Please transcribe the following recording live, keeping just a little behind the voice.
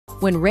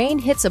When rain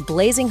hits a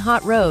blazing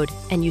hot road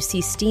and you see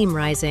steam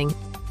rising,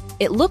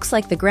 it looks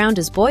like the ground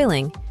is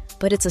boiling,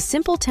 but it's a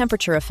simple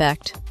temperature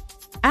effect.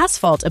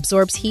 Asphalt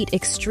absorbs heat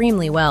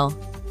extremely well.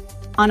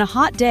 On a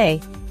hot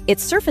day,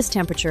 its surface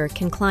temperature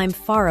can climb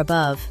far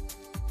above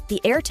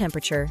the air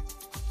temperature.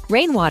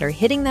 Rainwater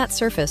hitting that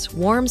surface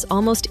warms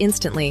almost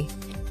instantly.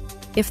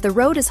 If the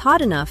road is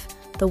hot enough,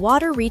 the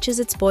water reaches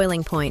its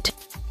boiling point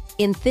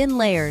in thin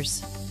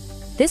layers.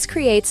 This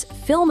creates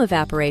film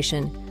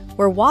evaporation,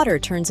 where water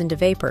turns into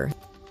vapor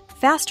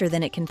faster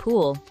than it can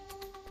cool.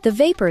 The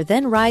vapor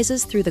then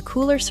rises through the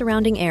cooler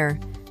surrounding air,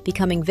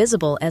 becoming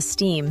visible as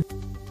steam.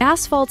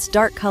 Asphalt's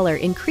dark color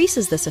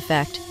increases this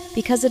effect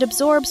because it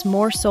absorbs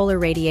more solar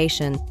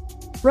radiation.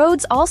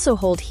 Roads also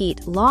hold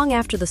heat long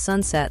after the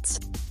sun sets,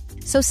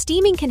 so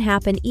steaming can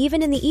happen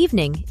even in the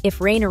evening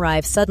if rain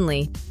arrives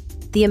suddenly.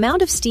 The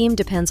amount of steam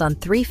depends on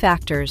 3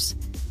 factors: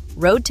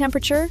 road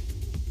temperature,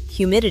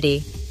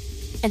 humidity,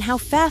 and how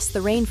fast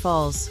the rain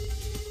falls.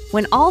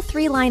 When all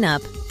 3 line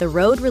up, the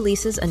road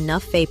releases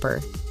enough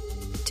vapor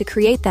to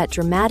create that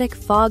dramatic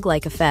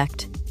fog-like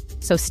effect.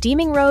 So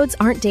steaming roads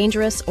aren't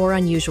dangerous or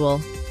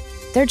unusual.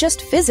 They're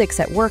just physics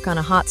at work on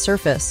a hot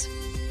surface.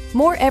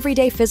 More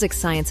everyday physics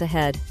science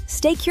ahead.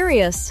 Stay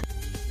curious.